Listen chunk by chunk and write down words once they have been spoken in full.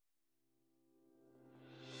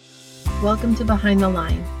Welcome to Behind the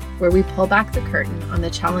Line, where we pull back the curtain on the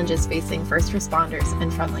challenges facing first responders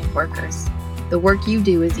and frontline workers. The work you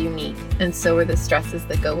do is unique, and so are the stresses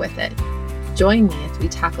that go with it. Join me as we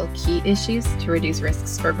tackle key issues to reduce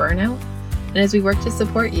risks for burnout, and as we work to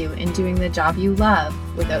support you in doing the job you love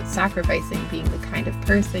without sacrificing being the kind of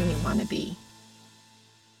person you want to be.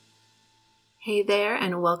 Hey there,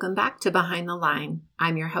 and welcome back to Behind the Line.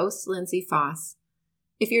 I'm your host, Lindsay Foss.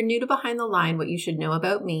 If you're new to Behind the Line, what you should know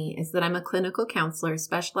about me is that I'm a clinical counselor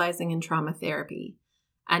specializing in trauma therapy.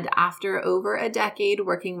 And after over a decade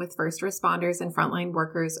working with first responders and frontline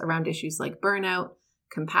workers around issues like burnout,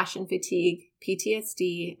 compassion fatigue,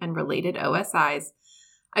 PTSD, and related OSIs,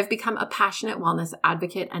 I've become a passionate wellness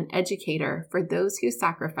advocate and educator for those who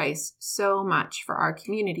sacrifice so much for our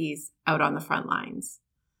communities out on the front lines.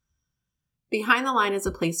 Behind the Line is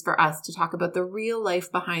a place for us to talk about the real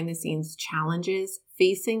life behind the scenes challenges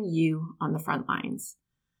facing you on the front lines.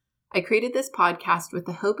 I created this podcast with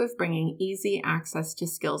the hope of bringing easy access to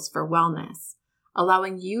skills for wellness,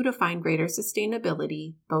 allowing you to find greater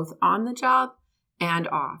sustainability both on the job and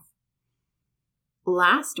off.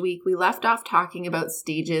 Last week, we left off talking about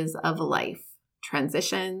stages of life,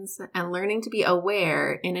 transitions, and learning to be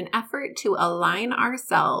aware in an effort to align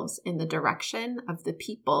ourselves in the direction of the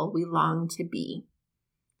people we long to be.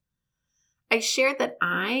 I shared that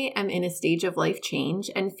I am in a stage of life change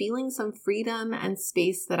and feeling some freedom and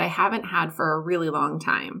space that I haven't had for a really long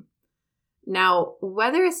time. Now,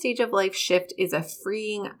 whether a stage of life shift is a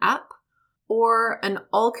freeing up or an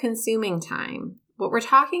all-consuming time, what we're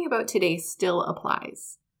talking about today still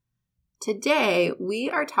applies. Today,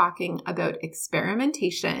 we are talking about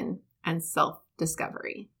experimentation and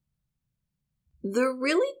self-discovery. The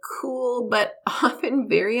really cool but often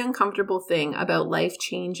very uncomfortable thing about life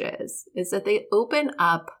changes is that they open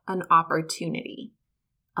up an opportunity,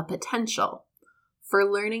 a potential for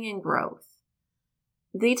learning and growth.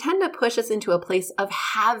 They tend to push us into a place of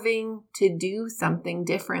having to do something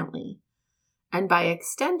differently, and by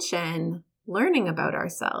extension, learning about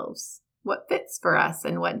ourselves, what fits for us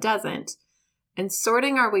and what doesn't, and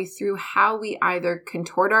sorting our way through how we either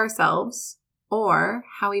contort ourselves or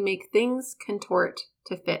how we make things contort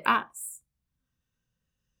to fit us.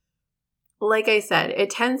 Like I said,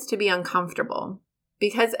 it tends to be uncomfortable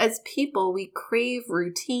because as people, we crave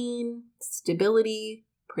routine, stability,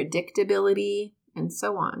 predictability, and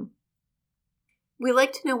so on. We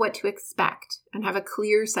like to know what to expect and have a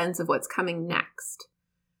clear sense of what's coming next.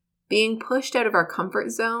 Being pushed out of our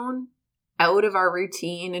comfort zone, out of our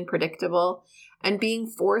routine and predictable, and being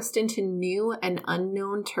forced into new and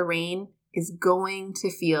unknown terrain is going to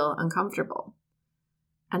feel uncomfortable.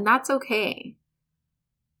 And that's okay.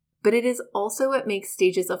 But it is also what makes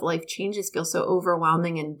stages of life changes feel so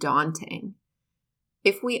overwhelming and daunting.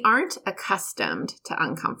 If we aren't accustomed to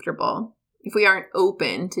uncomfortable, if we aren't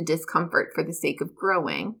open to discomfort for the sake of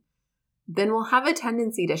growing, then we'll have a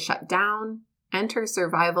tendency to shut down, enter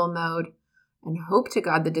survival mode, and hope to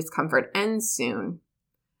God the discomfort ends soon,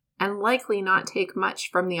 and likely not take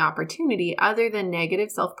much from the opportunity other than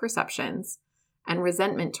negative self-perceptions and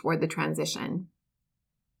resentment toward the transition.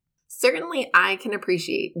 Certainly, I can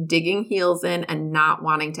appreciate digging heels in and not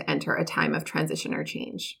wanting to enter a time of transition or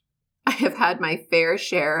change. I have had my fair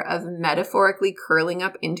share of metaphorically curling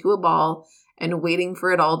up into a ball and waiting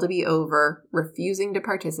for it all to be over, refusing to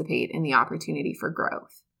participate in the opportunity for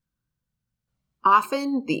growth.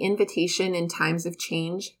 Often, the invitation in times of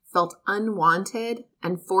change felt unwanted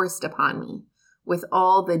and forced upon me, with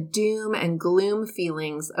all the doom and gloom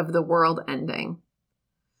feelings of the world ending.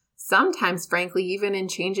 Sometimes, frankly, even in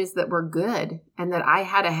changes that were good and that I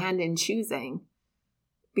had a hand in choosing,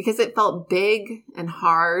 because it felt big and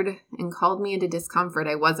hard and called me into discomfort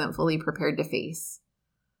I wasn't fully prepared to face.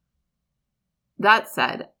 That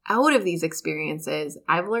said, out of these experiences,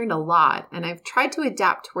 I've learned a lot, and I've tried to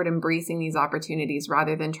adapt toward embracing these opportunities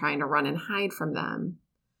rather than trying to run and hide from them.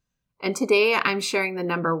 And today, I'm sharing the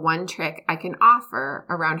number one trick I can offer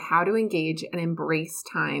around how to engage and embrace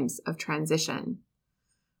times of transition,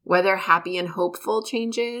 whether happy and hopeful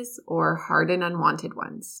changes or hard and unwanted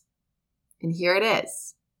ones. And here it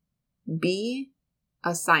is. Be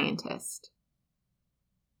a scientist.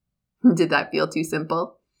 Did that feel too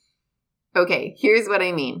simple? Okay, here's what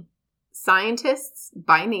I mean. Scientists,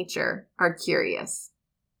 by nature, are curious.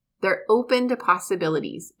 They're open to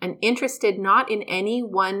possibilities and interested not in any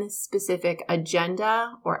one specific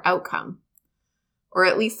agenda or outcome, or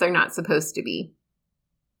at least they're not supposed to be,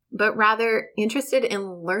 but rather interested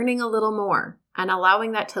in learning a little more and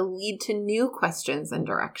allowing that to lead to new questions and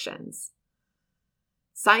directions.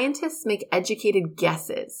 Scientists make educated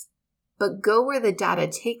guesses, but go where the data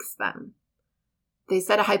takes them. They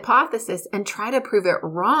set a hypothesis and try to prove it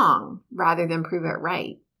wrong rather than prove it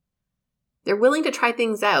right. They're willing to try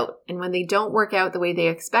things out, and when they don't work out the way they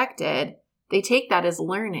expected, they take that as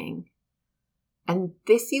learning. And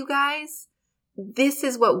this, you guys, this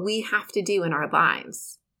is what we have to do in our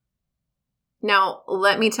lives. Now,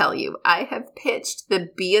 let me tell you, I have pitched the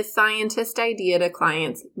be a scientist idea to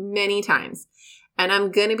clients many times, and I'm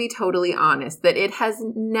going to be totally honest that it has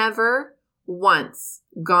never once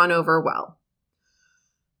gone over well.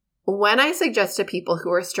 When I suggest to people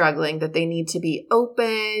who are struggling that they need to be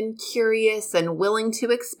open, curious, and willing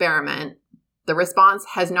to experiment, the response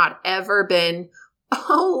has not ever been,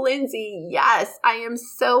 "Oh, Lindsay, yes, I am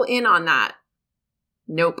so in on that."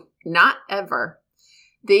 Nope, not ever.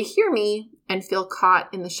 They hear me and feel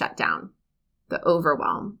caught in the shutdown, the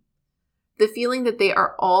overwhelm, the feeling that they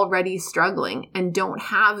are already struggling and don't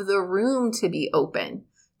have the room to be open,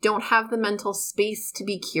 don't have the mental space to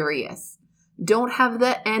be curious, don't have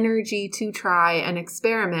the energy to try and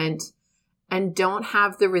experiment, and don't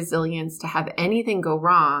have the resilience to have anything go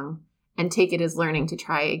wrong and take it as learning to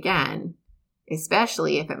try again,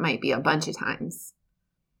 especially if it might be a bunch of times.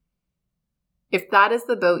 If that is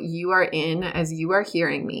the boat you are in as you are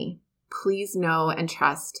hearing me, please know and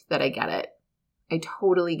trust that I get it. I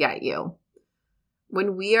totally get you.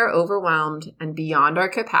 When we are overwhelmed and beyond our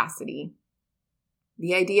capacity,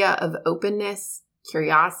 the idea of openness,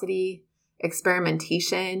 curiosity,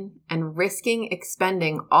 experimentation, and risking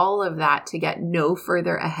expending all of that to get no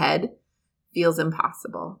further ahead feels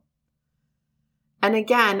impossible. And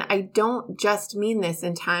again, I don't just mean this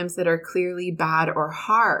in times that are clearly bad or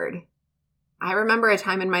hard. I remember a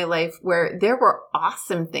time in my life where there were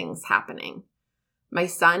awesome things happening. My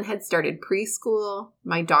son had started preschool,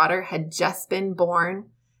 my daughter had just been born,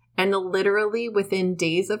 and literally within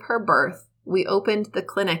days of her birth, we opened the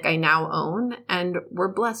clinic I now own and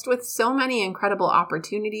were blessed with so many incredible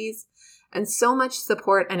opportunities and so much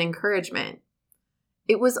support and encouragement.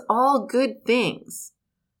 It was all good things.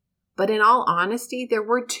 But in all honesty, there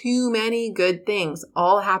were too many good things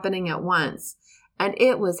all happening at once, and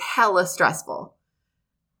it was hella stressful.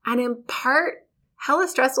 And in part, hella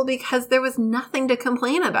stressful because there was nothing to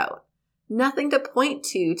complain about, nothing to point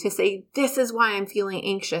to say, this is why I'm feeling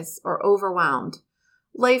anxious or overwhelmed.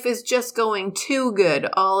 Life is just going too good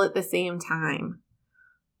all at the same time.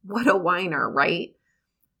 What a whiner, right?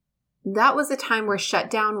 That was a time where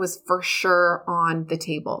shutdown was for sure on the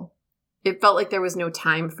table. It felt like there was no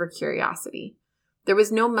time for curiosity. There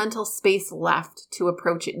was no mental space left to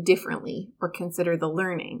approach it differently or consider the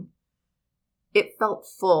learning. It felt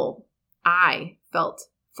full. I felt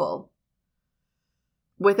full.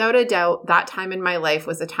 Without a doubt, that time in my life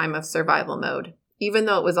was a time of survival mode, even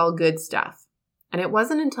though it was all good stuff. And it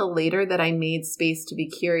wasn't until later that I made space to be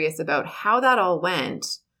curious about how that all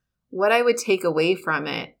went, what I would take away from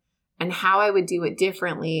it, and how I would do it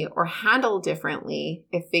differently or handle differently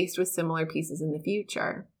if faced with similar pieces in the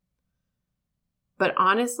future. But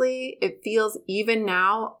honestly, it feels even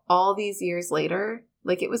now, all these years later,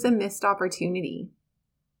 like it was a missed opportunity.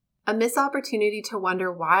 A missed opportunity to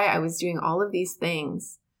wonder why I was doing all of these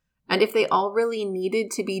things, and if they all really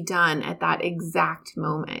needed to be done at that exact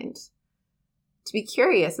moment. To be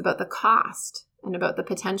curious about the cost and about the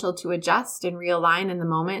potential to adjust and realign in the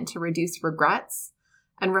moment to reduce regrets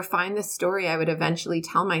and refine the story I would eventually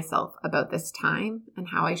tell myself about this time and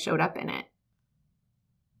how I showed up in it.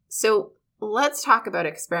 So let's talk about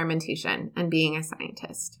experimentation and being a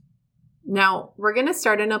scientist. Now, we're going to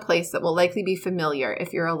start in a place that will likely be familiar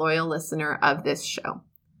if you're a loyal listener of this show.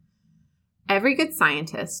 Every good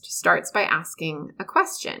scientist starts by asking a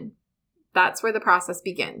question. That's where the process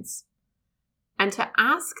begins. And to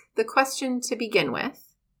ask the question to begin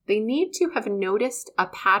with, they need to have noticed a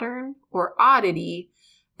pattern or oddity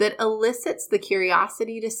that elicits the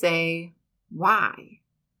curiosity to say, why?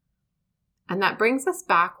 And that brings us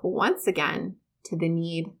back once again to the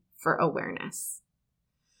need for awareness.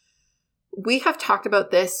 We have talked about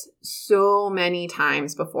this so many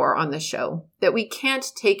times before on the show that we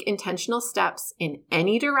can't take intentional steps in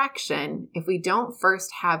any direction if we don't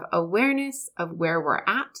first have awareness of where we're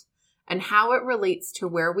at and how it relates to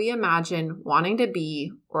where we imagine wanting to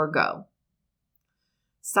be or go.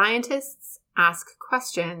 Scientists ask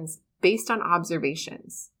questions based on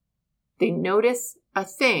observations. They notice a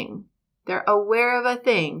thing, they're aware of a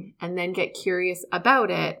thing, and then get curious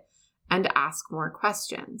about it and ask more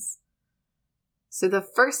questions. So the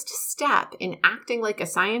first step in acting like a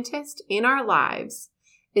scientist in our lives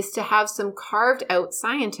is to have some carved out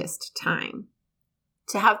scientist time.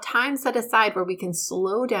 To have time set aside where we can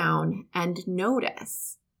slow down and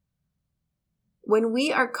notice. When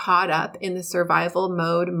we are caught up in the survival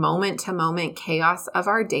mode, moment-to-moment chaos of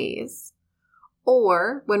our days,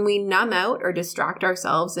 or when we numb out or distract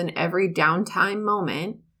ourselves in every downtime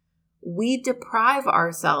moment, we deprive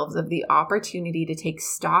ourselves of the opportunity to take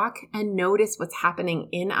stock and notice what's happening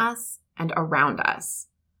in us and around us.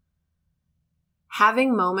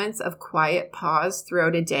 Having moments of quiet pause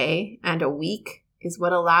throughout a day and a week is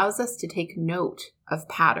what allows us to take note of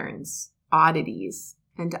patterns, oddities,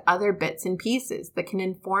 and other bits and pieces that can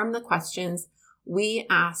inform the questions we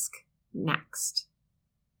ask next.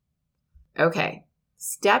 Okay,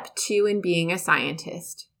 step 2 in being a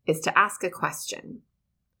scientist is to ask a question.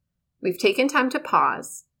 We've taken time to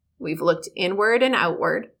pause, we've looked inward and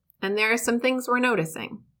outward, and there are some things we're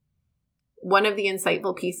noticing. One of the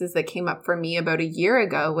insightful pieces that came up for me about a year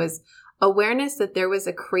ago was awareness that there was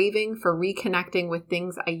a craving for reconnecting with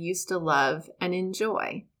things I used to love and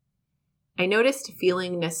enjoy. I noticed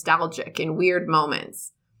feeling nostalgic in weird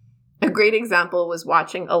moments. A great example was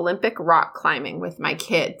watching Olympic rock climbing with my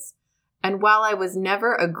kids. And while I was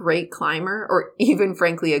never a great climber, or even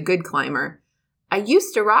frankly a good climber, I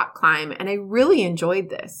used to rock climb and I really enjoyed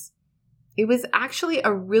this. It was actually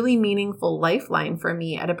a really meaningful lifeline for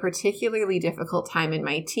me at a particularly difficult time in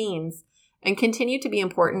my teens and continued to be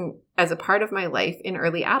important as a part of my life in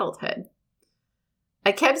early adulthood.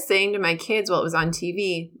 I kept saying to my kids while it was on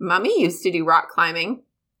TV, "Mommy used to do rock climbing."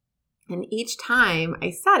 And each time I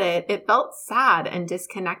said it, it felt sad and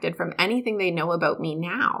disconnected from anything they know about me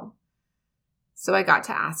now. So I got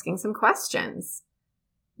to asking some questions.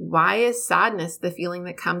 Why is sadness the feeling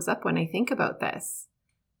that comes up when I think about this?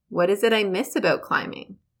 What is it I miss about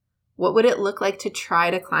climbing? What would it look like to try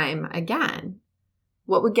to climb again?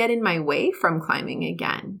 What would get in my way from climbing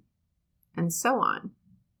again? And so on.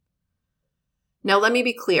 Now, let me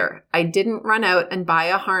be clear. I didn't run out and buy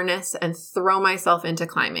a harness and throw myself into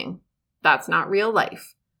climbing. That's not real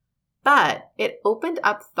life. But it opened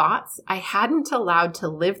up thoughts I hadn't allowed to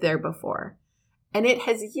live there before. And it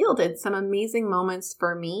has yielded some amazing moments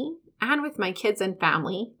for me and with my kids and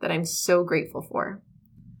family that I'm so grateful for.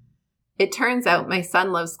 It turns out my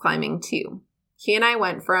son loves climbing too. He and I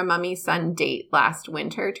went for a mummy-son date last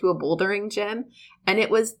winter to a bouldering gym, and it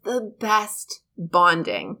was the best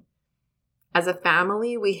bonding. As a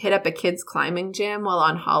family, we hit up a kids' climbing gym while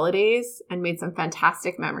on holidays and made some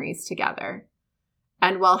fantastic memories together.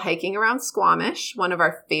 And while hiking around Squamish, one of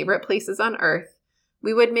our favorite places on earth,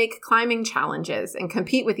 we would make climbing challenges and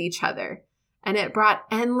compete with each other, and it brought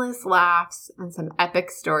endless laughs and some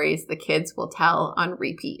epic stories the kids will tell on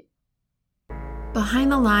repeat.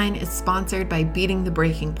 Behind the Line is sponsored by Beating the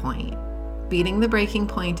Breaking Point. Beating the Breaking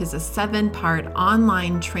Point is a 7-part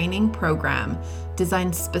online training program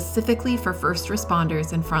designed specifically for first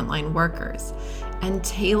responders and frontline workers, and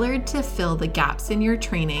tailored to fill the gaps in your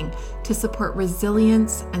training to support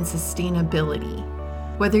resilience and sustainability.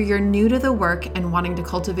 Whether you're new to the work and wanting to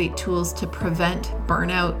cultivate tools to prevent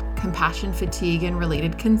burnout, compassion fatigue, and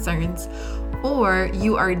related concerns, or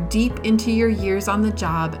you are deep into your years on the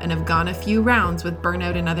job and have gone a few rounds with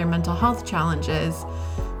burnout and other mental health challenges,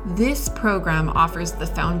 this program offers the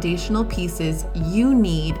foundational pieces you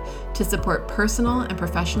need to support personal and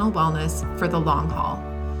professional wellness for the long haul.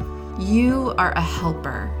 You are a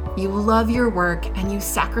helper. You love your work and you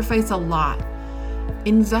sacrifice a lot.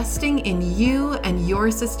 Investing in you and your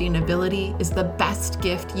sustainability is the best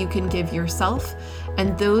gift you can give yourself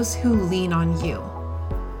and those who lean on you.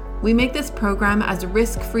 We make this program as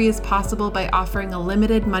risk-free as possible by offering a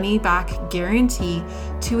limited money-back guarantee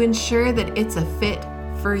to ensure that it's a fit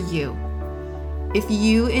for you. If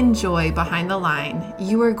you enjoy Behind the Line,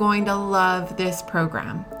 you are going to love this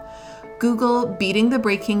program. Google Beating the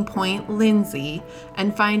Breaking Point Lindsay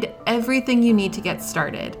and find everything you need to get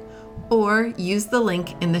started, or use the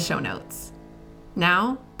link in the show notes.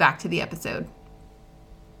 Now, back to the episode.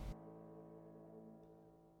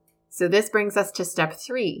 So this brings us to step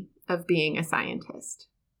 3 of being a scientist: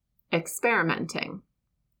 experimenting.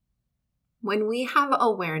 When we have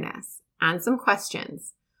awareness and some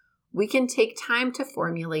questions, we can take time to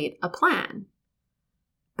formulate a plan.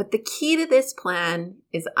 But the key to this plan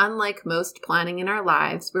is unlike most planning in our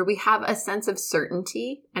lives, where we have a sense of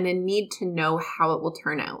certainty and a need to know how it will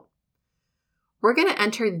turn out. We're going to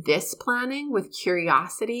enter this planning with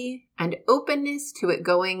curiosity and openness to it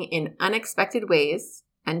going in unexpected ways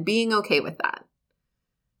and being okay with that.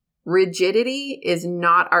 Rigidity is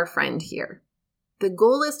not our friend here. The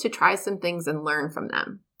goal is to try some things and learn from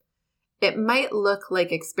them. It might look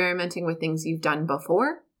like experimenting with things you've done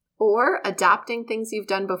before, or adapting things you've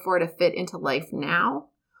done before to fit into life now,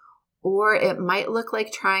 or it might look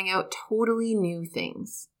like trying out totally new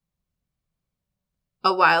things.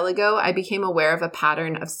 A while ago, I became aware of a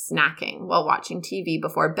pattern of snacking while watching TV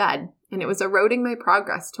before bed, and it was eroding my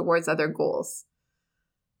progress towards other goals.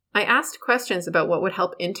 I asked questions about what would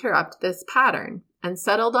help interrupt this pattern and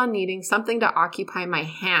settled on needing something to occupy my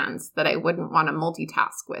hands that I wouldn't want to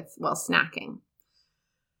multitask with while snacking.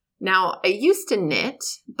 Now, I used to knit,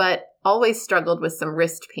 but always struggled with some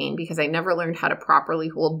wrist pain because I never learned how to properly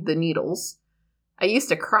hold the needles. I used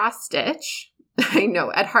to cross stitch. I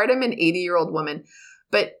know, at heart I'm an 80-year-old woman,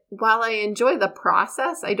 but while I enjoy the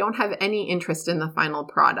process, I don't have any interest in the final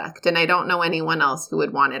product, and I don't know anyone else who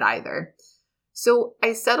would want it either. So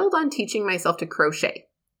I settled on teaching myself to crochet.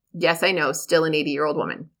 Yes, I know, still an 80-year-old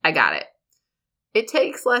woman. I got it. It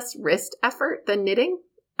takes less wrist effort than knitting.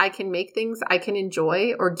 I can make things I can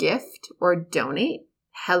enjoy or gift or donate.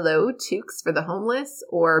 Hello toques for the homeless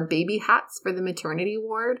or baby hats for the maternity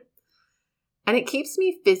ward. And it keeps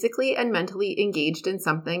me physically and mentally engaged in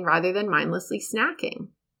something rather than mindlessly snacking.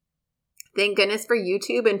 Thank goodness for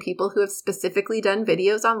YouTube and people who have specifically done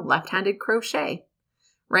videos on left-handed crochet.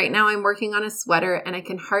 Right now I'm working on a sweater and I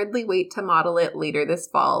can hardly wait to model it later this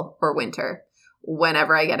fall or winter,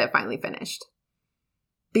 whenever I get it finally finished.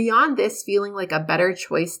 Beyond this feeling like a better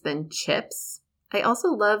choice than chips, I also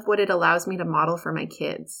love what it allows me to model for my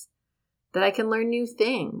kids. That I can learn new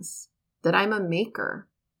things, that I'm a maker,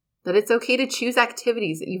 that it's okay to choose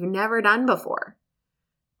activities that you've never done before,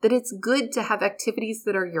 that it's good to have activities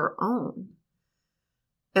that are your own.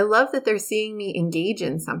 I love that they're seeing me engage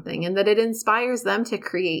in something and that it inspires them to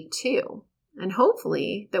create too. And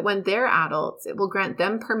hopefully that when they're adults, it will grant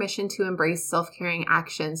them permission to embrace self-caring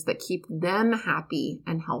actions that keep them happy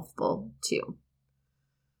and healthful too.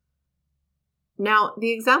 Now,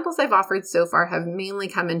 the examples I've offered so far have mainly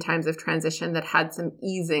come in times of transition that had some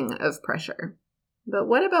easing of pressure. But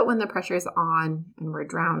what about when the pressure's on and we're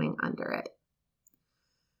drowning under it?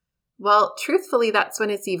 Well, truthfully, that's when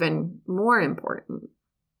it's even more important.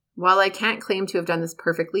 While I can't claim to have done this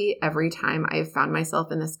perfectly every time I have found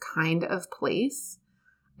myself in this kind of place,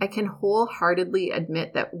 I can wholeheartedly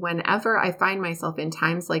admit that whenever I find myself in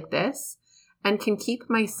times like this and can keep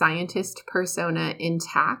my scientist persona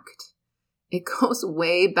intact, it goes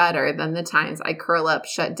way better than the times I curl up,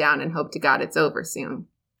 shut down, and hope to God it's over soon.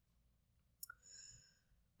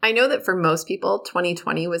 I know that for most people,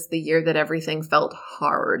 2020 was the year that everything felt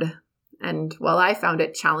hard. And while I found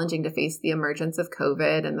it challenging to face the emergence of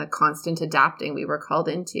COVID and the constant adapting we were called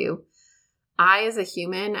into, I as a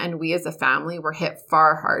human and we as a family were hit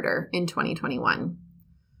far harder in 2021.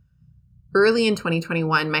 Early in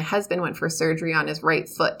 2021, my husband went for surgery on his right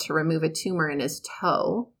foot to remove a tumor in his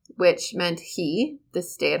toe, which meant he, the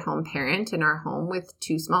stay-at-home parent in our home with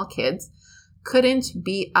 2 small kids, couldn't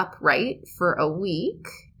be upright for a week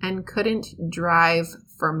and couldn't drive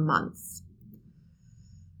for months.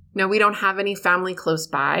 Now, we don't have any family close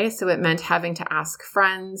by, so it meant having to ask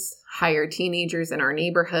friends, hire teenagers in our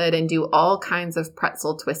neighborhood, and do all kinds of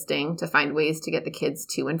pretzel twisting to find ways to get the kids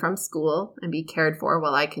to and from school and be cared for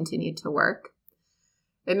while I continued to work.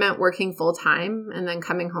 It meant working full-time and then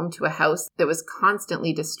coming home to a house that was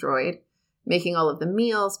constantly destroyed, making all of the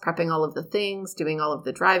meals, prepping all of the things, doing all of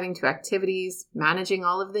the driving to activities, managing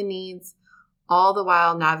all of the needs, all the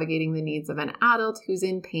while navigating the needs of an adult who's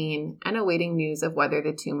in pain and awaiting news of whether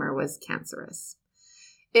the tumor was cancerous.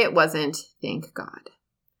 It wasn't, thank God.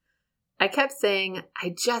 I kept saying,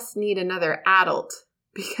 I just need another adult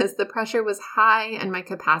because the pressure was high and my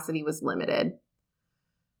capacity was limited.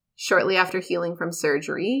 Shortly after healing from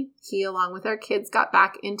surgery, he, along with our kids, got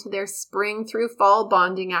back into their spring through fall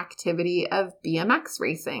bonding activity of BMX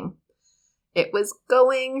racing. It was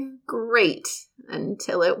going great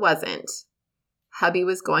until it wasn't. Hubby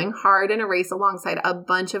was going hard in a race alongside a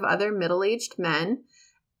bunch of other middle-aged men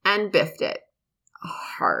and biffed it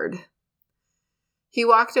hard. He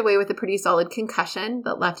walked away with a pretty solid concussion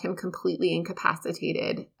that left him completely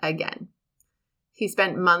incapacitated again. He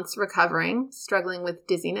spent months recovering, struggling with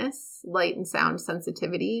dizziness, light and sound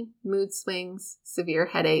sensitivity, mood swings, severe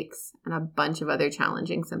headaches, and a bunch of other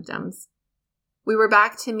challenging symptoms. We were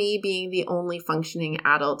back to me being the only functioning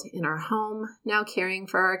adult in our home, now caring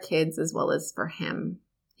for our kids as well as for him.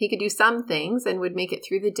 He could do some things and would make it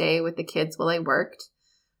through the day with the kids while I worked,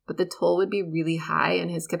 but the toll would be really high and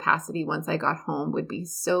his capacity once I got home would be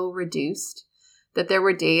so reduced that there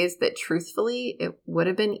were days that truthfully it would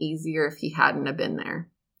have been easier if he hadn't have been there.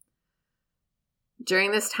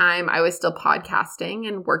 During this time, I was still podcasting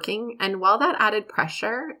and working, and while that added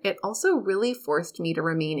pressure, it also really forced me to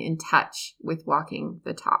remain in touch with walking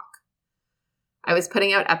the talk. I was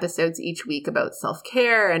putting out episodes each week about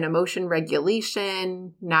self-care and emotion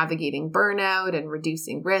regulation, navigating burnout and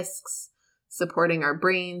reducing risks, supporting our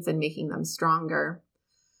brains and making them stronger.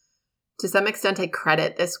 To some extent, I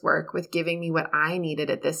credit this work with giving me what I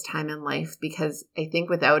needed at this time in life, because I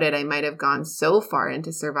think without it, I might have gone so far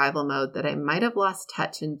into survival mode that I might have lost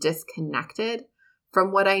touch and disconnected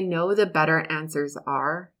from what I know the better answers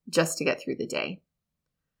are just to get through the day.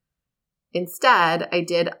 Instead, I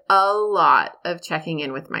did a lot of checking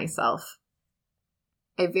in with myself.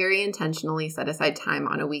 I very intentionally set aside time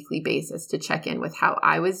on a weekly basis to check in with how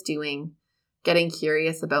I was doing, getting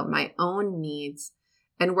curious about my own needs,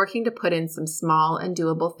 and working to put in some small and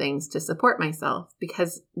doable things to support myself,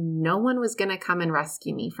 because no one was going to come and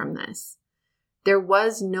rescue me from this. There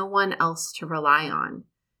was no one else to rely on.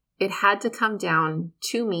 It had to come down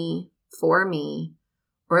to me, for me,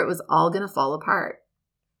 or it was all going to fall apart.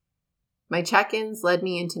 My check-ins led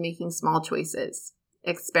me into making small choices,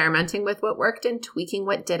 experimenting with what worked and tweaking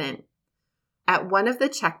what didn't. At one of the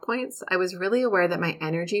checkpoints, I was really aware that my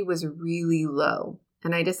energy was really low,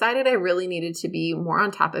 and I decided I really needed to be more on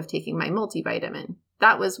top of taking my multivitamin.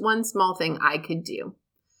 That was one small thing I could do.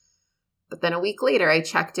 But then a week later, I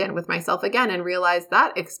checked in with myself again and realized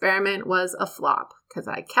that experiment was a flop because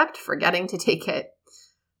I kept forgetting to take it.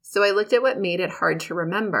 So I looked at what made it hard to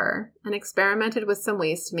remember and experimented with some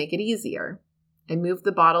ways to make it easier. I moved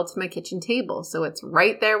the bottle to my kitchen table so it's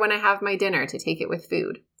right there when I have my dinner to take it with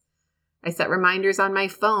food. I set reminders on my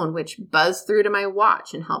phone, which buzz through to my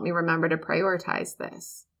watch and help me remember to prioritize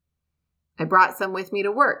this. I brought some with me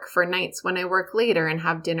to work for nights when I work later and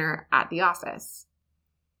have dinner at the office.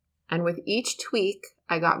 And with each tweak,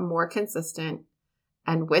 I got more consistent,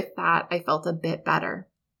 and with that, I felt a bit better.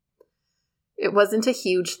 It wasn't a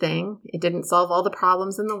huge thing. It didn't solve all the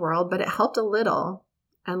problems in the world, but it helped a little,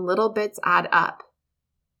 and little bits add up.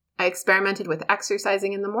 I experimented with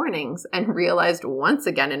exercising in the mornings and realized once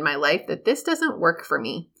again in my life that this doesn't work for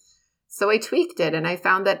me. So I tweaked it, and I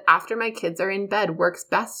found that after my kids are in bed works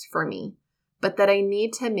best for me, but that I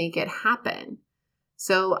need to make it happen.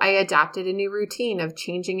 So I adapted a new routine of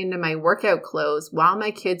changing into my workout clothes while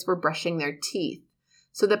my kids were brushing their teeth,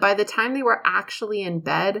 so that by the time they were actually in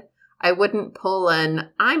bed, I wouldn't pull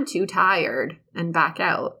an "I'm too tired" and back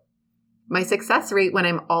out. My success rate when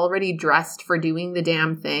I'm already dressed for doing the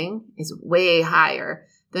damn thing is way higher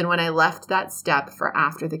than when I left that step for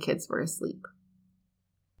after the kids were asleep.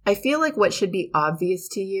 I feel like what should be obvious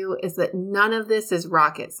to you is that none of this is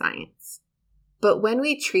rocket science. But when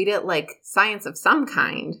we treat it like science of some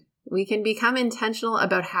kind, we can become intentional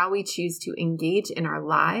about how we choose to engage in our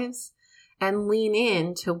lives and lean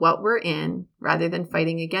into what we're in rather than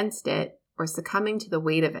fighting against it or succumbing to the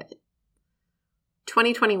weight of it.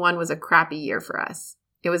 2021 was a crappy year for us.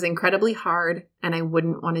 It was incredibly hard, and I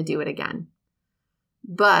wouldn't want to do it again.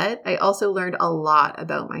 But I also learned a lot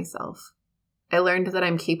about myself. I learned that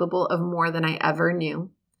I'm capable of more than I ever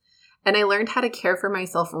knew. And I learned how to care for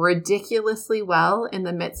myself ridiculously well in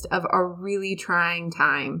the midst of a really trying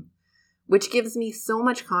time, which gives me so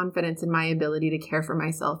much confidence in my ability to care for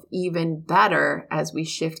myself even better as we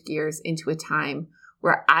shift gears into a time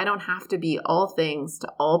where I don't have to be all things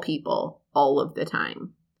to all people all of the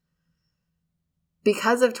time.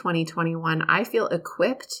 Because of 2021, I feel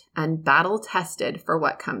equipped and battle-tested for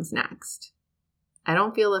what comes next. I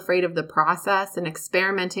don't feel afraid of the process, and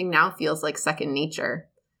experimenting now feels like second nature.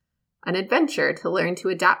 An adventure to learn to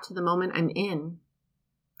adapt to the moment I'm in.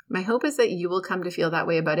 My hope is that you will come to feel that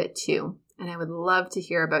way about it too, and I would love to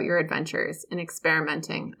hear about your adventures in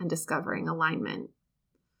experimenting and discovering alignment.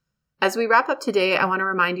 As we wrap up today, I want to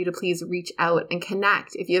remind you to please reach out and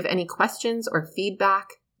connect if you have any questions or feedback.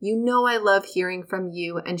 You know I love hearing from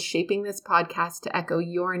you and shaping this podcast to echo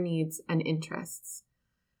your needs and interests.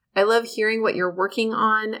 I love hearing what you're working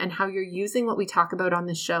on and how you're using what we talk about on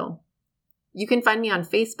the show. You can find me on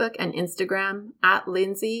Facebook and Instagram at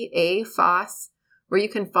Lindsay A. Foss, where you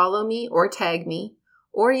can follow me or tag me,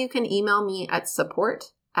 or you can email me at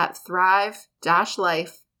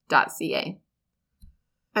support@thrive-life.ca.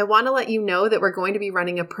 I want to let you know that we're going to be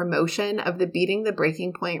running a promotion of the Beating the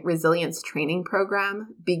Breaking Point Resilience Training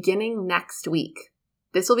Program beginning next week.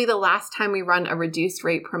 This will be the last time we run a reduced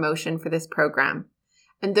rate promotion for this program.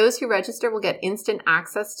 And those who register will get instant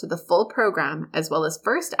access to the full program, as well as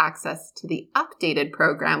first access to the updated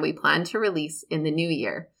program we plan to release in the new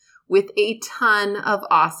year, with a ton of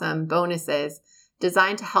awesome bonuses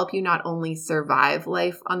designed to help you not only survive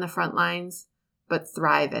life on the front lines, but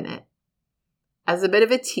thrive in it. As a bit of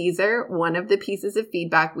a teaser, one of the pieces of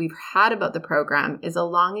feedback we've had about the program is a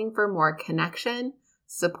longing for more connection,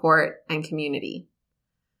 support, and community.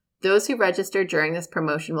 Those who register during this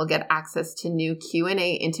promotion will get access to new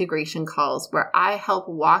Q&A integration calls where I help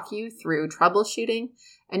walk you through troubleshooting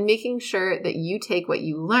and making sure that you take what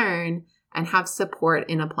you learn and have support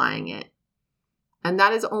in applying it. And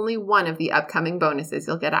that is only one of the upcoming bonuses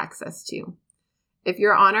you'll get access to. If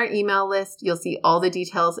you're on our email list, you'll see all the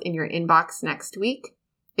details in your inbox next week.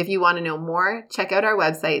 If you want to know more, check out our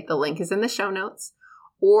website. The link is in the show notes.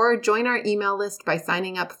 Or join our email list by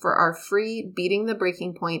signing up for our free Beating the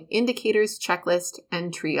Breaking Point Indicators Checklist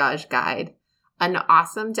and Triage Guide, an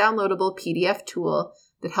awesome downloadable PDF tool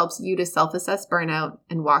that helps you to self-assess burnout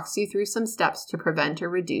and walks you through some steps to prevent or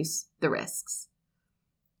reduce the risks.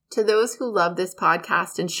 To those who love this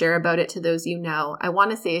podcast and share about it to those you know, I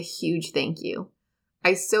want to say a huge thank you.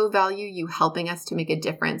 I so value you helping us to make a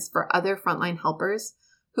difference for other frontline helpers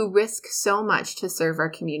who risk so much to serve our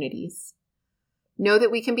communities. Know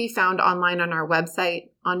that we can be found online on our website,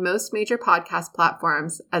 on most major podcast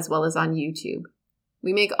platforms, as well as on YouTube.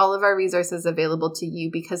 We make all of our resources available to you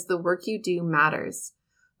because the work you do matters.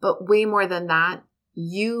 But way more than that,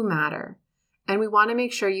 you matter. And we want to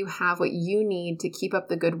make sure you have what you need to keep up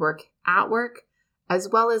the good work at work, as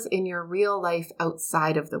well as in your real life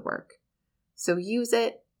outside of the work. So use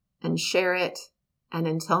it and share it. And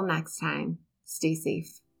until next time, stay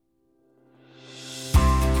safe.